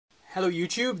Hello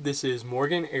YouTube, this is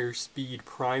Morgan, Airspeed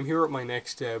Prime here at my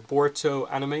next Boruto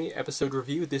anime episode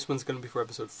review. This one's going to be for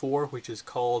episode 4, which is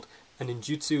called A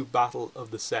Ninjutsu Battle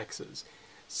of the Sexes.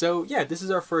 So yeah, this is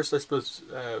our first, I suppose,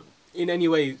 in any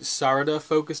way Sarada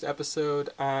focused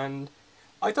episode, and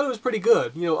I thought it was pretty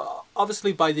good. You know,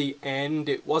 obviously by the end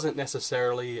it wasn't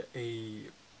necessarily a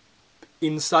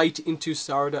insight into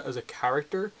Sarada as a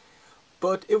character,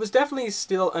 but it was definitely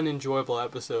still an enjoyable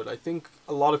episode. I think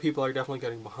a lot of people are definitely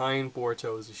getting behind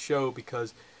Boruto as a show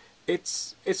because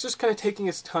it's just kind of taking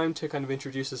its time to kind of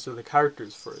introduce us to the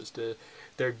characters first.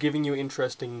 They're giving you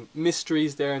interesting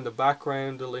mysteries there in the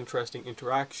background, little interesting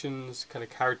interactions, kind of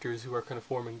characters who are kind of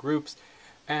forming groups.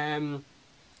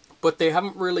 But they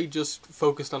haven't really just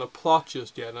focused on a plot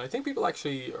just yet, and I think people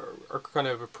actually are kind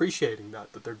of appreciating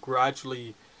that they're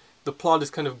gradually, the plot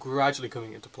is kind of gradually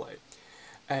coming into play.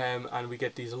 And we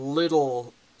get these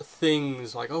little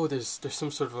things like, oh, there's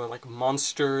some sort of a like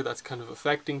monster that's kind of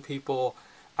affecting people,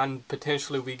 and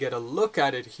potentially we get a look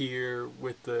at it here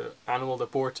with the animal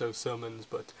that Boruto summons,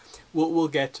 but we'll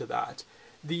get to that.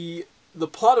 The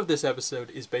plot of this episode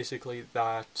is basically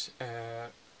that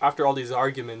after all these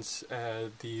arguments,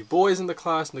 the boys in the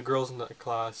class and the girls in the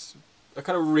class, a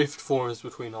kind of rift forms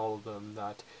between all of them,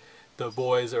 that the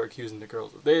boys are accusing the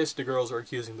girls of this, the girls are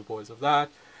accusing the boys of that.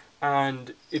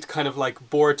 And it's kind of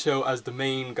like Boruto as the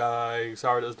main guy,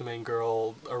 Sarada as the main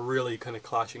girl, are really kind of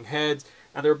clashing heads,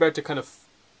 and they're about to kind of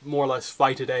more or less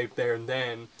fight it out there and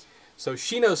then. So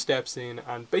Shino steps in,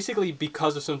 and basically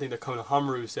because of something that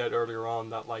Konohamaru said earlier on,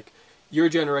 that like, your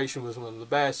generation was one of the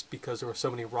best because there were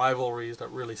so many rivalries that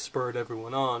really spurred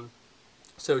everyone on.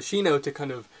 So Shino, to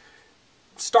kind of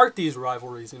start these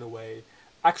rivalries in a way,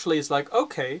 actually is like,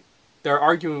 okay, they're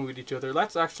arguing with each other,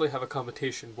 let's actually have a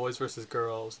competition, boys versus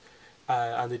girls,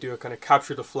 and they do a kind of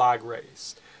capture the flag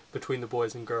race between the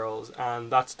boys and girls,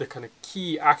 and that's the kind of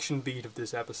key action beat of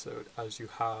this episode, as you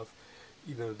have,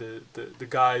 you know, the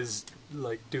guys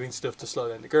like doing stuff to slow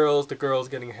down the girls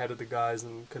getting ahead of the guys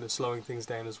and kind of slowing things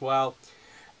down as well.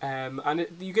 And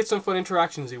you get some fun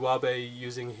interactions, Iwabe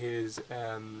using his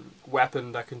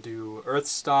weapon that can do earth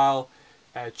style,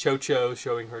 Chocho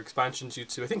showing her expansion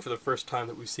jutsu, I think for the first time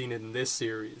that we've seen it in this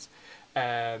series.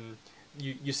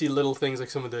 You see little things like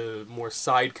some of the more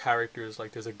side characters,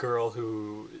 like there's a girl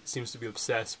who seems to be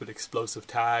obsessed with explosive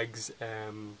tags,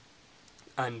 and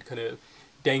kind of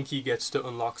Denki gets to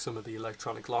unlock some of the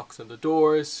electronic locks on the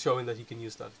doors, showing that he can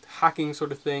use that hacking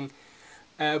sort of thing.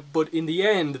 But in the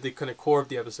end, the kind of core of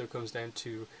the episode comes down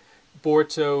to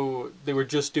Boruto. They were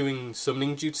just doing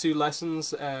summoning jutsu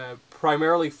lessons,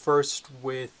 primarily first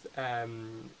with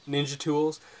ninja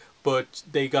tools, but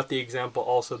they got the example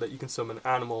also that you can summon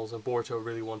animals, and Boruto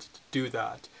really wanted to do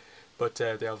that. But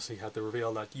they obviously had to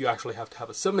reveal that you actually have to have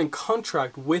a summoning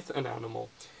contract with an animal.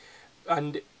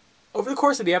 And over the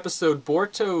course of the episode,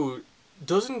 Boruto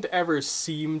doesn't ever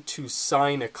seem to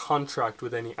sign a contract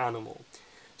with any animal.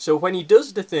 So when he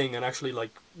does the thing and actually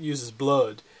like uses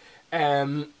blood,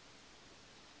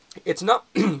 it's not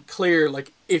clear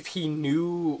like if he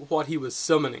knew what he was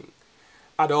summoning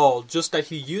at all, just that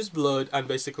he used blood and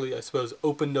basically, I suppose,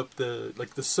 opened up the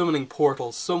summoning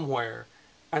portal somewhere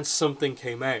and something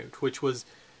came out, which was,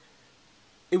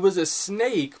 it was a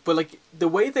snake, but like the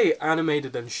way they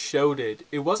animated and showed it,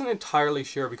 it wasn't entirely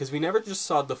sure because we never just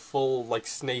saw the full like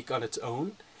snake on its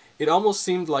own. It almost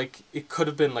seemed like it could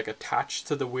have been like attached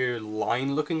to the weird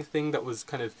line looking thing that was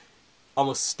kind of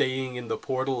almost staying in the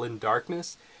portal in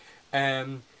darkness.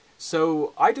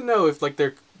 So I don't know if like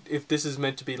if this is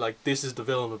meant to be like, this is the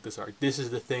villain of this arc, this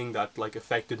is the thing that like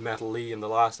affected Metal Lee in the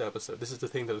last episode, this is the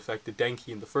thing that affected Denki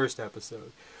in the first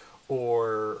episode,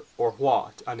 or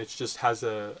what, and it just has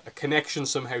a connection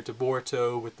somehow to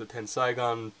Boruto with the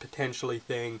Tenseigan potentially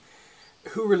thing.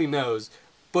 Who really knows?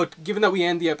 But given that we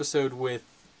end the episode with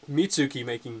Mitsuki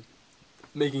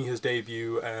making his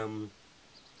debut,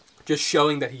 just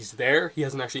showing that he's there, he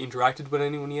hasn't actually interacted with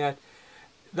anyone yet.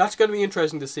 That's going to be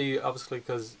interesting to see, obviously,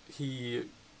 because he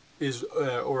is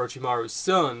Orochimaru's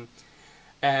son.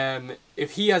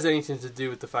 If he has anything to do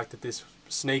with the fact that this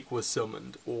snake was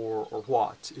summoned, or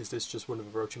what? Is this just one of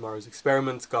Orochimaru's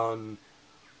experiments gone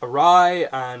awry,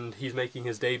 and he's making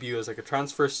his debut as like a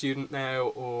transfer student now,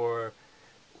 or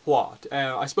what?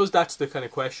 I suppose that's the kind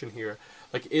of question here.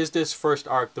 Like, is this first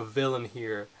arc, the villain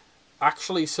here,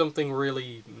 actually something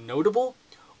really notable?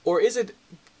 Or is it,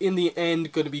 in the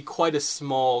end, going to be quite a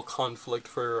small conflict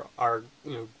for our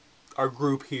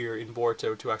group here in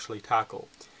Boruto to actually tackle?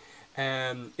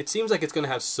 It seems like it's going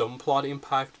to have some plot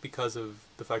impact because of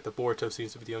the fact that Boruto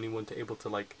seems to be the only one able to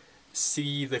like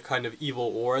see the kind of evil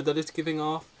aura that it's giving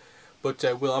off. But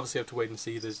we'll obviously have to wait and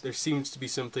see. There seems to be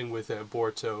something with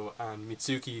Boruto and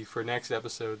Mitsuki for next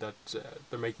episode that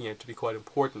they're making it to be quite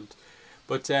important.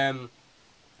 But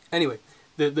anyway,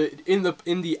 in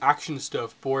the action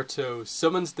stuff, Boruto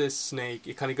summons this snake.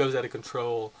 It kind of goes out of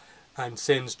control and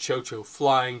sends Chocho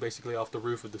flying basically off the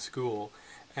roof of the school.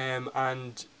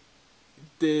 And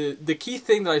the key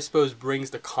thing that I suppose brings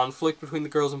the conflict between the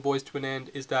girls and boys to an end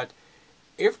is that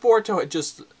if Boruto had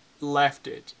just left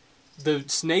it, the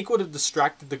snake would have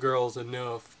distracted the girls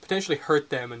enough, potentially hurt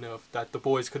them enough, that the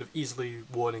boys could have easily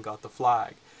won and got the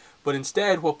flag. But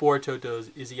instead, what Boruto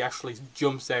does is he actually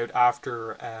jumps out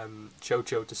after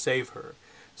Chocho to save her.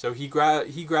 So he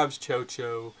grabs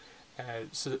Chocho,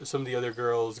 some of the other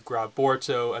girls grab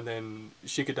Boruto, and then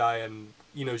Shikadai and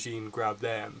Inojin grab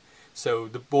them. So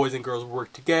the boys and girls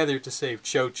work together to save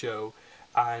Chocho,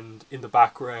 and in the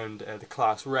background, the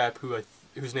class rep,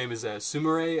 whose name is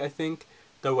Sumire, I think,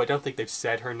 though I don't think they've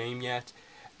said her name yet,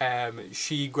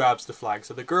 she grabs the flag.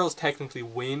 So the girls technically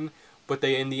win, but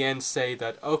they in the end say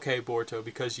that, okay, Boruto,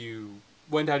 because you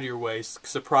went out of your way,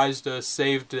 surprised us,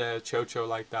 saved Chocho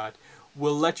like that,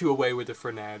 we'll let you away with it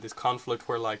for now. This conflict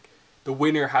where, like, the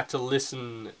winner had to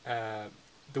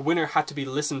be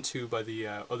listened to by the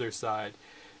other side.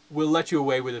 We'll let you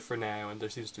away with it for now, and there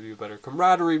seems to be a better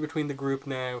camaraderie between the group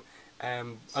now,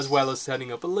 as well as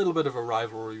setting up a little bit of a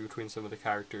rivalry between some of the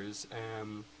characters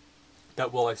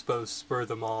that will, I suppose, spur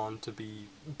them on to be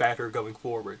better going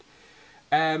forward.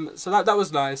 So that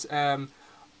was nice. I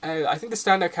think the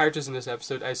standout characters in this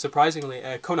episode, surprisingly,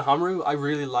 Konohamaru, I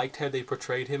really liked how they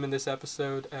portrayed him in this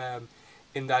episode,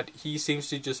 in that he seems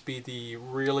to just be the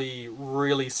really,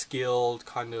 really skilled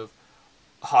kind of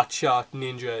hotshot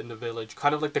ninja in the village,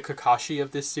 kind of like the Kakashi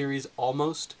of this series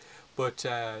almost, but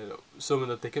someone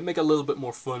that they can make a little bit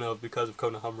more fun of because of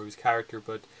Konohamaru's character,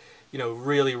 but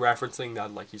really referencing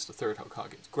that, like, he's the third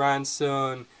Hokage's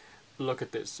grandson. Look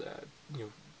at this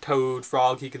toad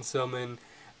frog he can summon,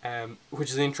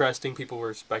 which is interesting. People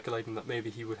were speculating that maybe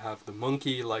he would have the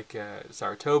monkey like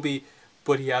Sarutobi,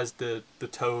 but he has the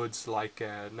toads like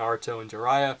Naruto and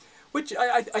Jiraiya, which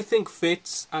I think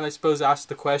fits, and I suppose asks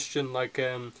the question, like,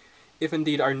 if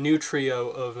indeed our new trio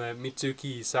of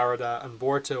Mitsuki, Sarada, and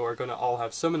Boruto are going to all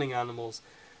have summoning animals,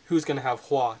 who's going to have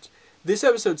what? This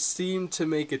episode seemed to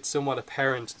make it somewhat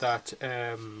apparent that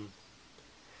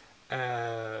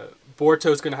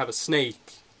Boruto's going to have a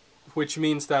snake, which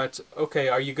means that, okay,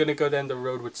 are you going to go down the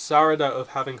road with Sarada of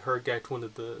having her get one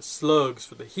of the slugs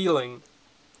for the healing,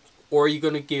 or are you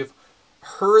going to give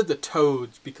her the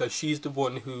toads because she's the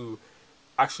one who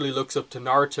actually looks up to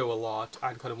Naruto a lot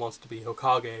and kind of wants to be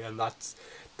Hokage, and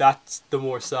that's the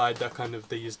more side that kind of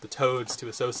they use the toads to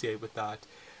associate with that.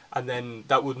 And then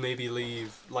that would maybe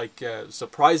leave, like,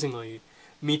 surprisingly,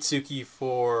 Mitsuki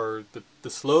for the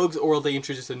slugs, or will they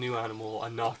introduce a new animal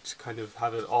and not kind of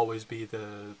have it always be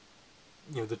the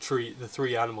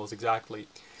three animals exactly.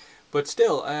 But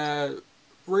still,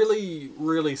 really,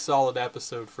 really solid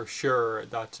episode for sure.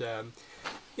 That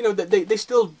they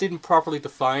still didn't properly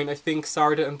define, I think,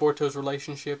 Sarada and Boruto's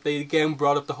relationship. They again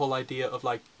brought up the whole idea of,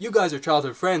 like, you guys are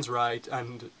childhood friends, right?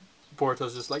 And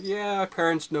Boruto's just like, yeah, our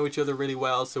parents know each other really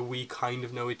well, so we kind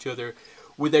of know each other,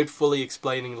 without fully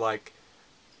explaining, like,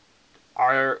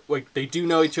 they do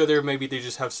know each other, maybe they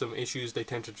just have some issues, they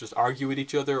tend to just argue with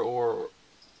each other, or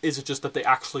is it just that they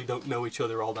actually don't know each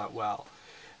other all that well?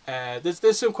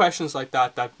 There's some questions like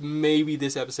that maybe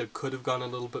this episode could have gone a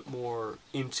little bit more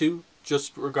into,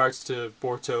 just regards to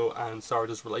Boruto and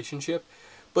Sarada's relationship.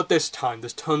 But there's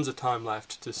tons of time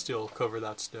left to still cover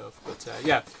that stuff. But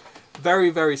yeah, very,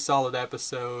 very solid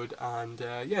episode. And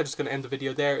yeah, just going to end the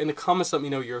video there. In the comments, let me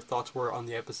know what your thoughts were on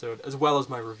the episode, as well as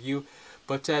my review.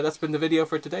 But that's been the video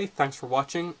for today. Thanks for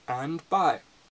watching, and bye.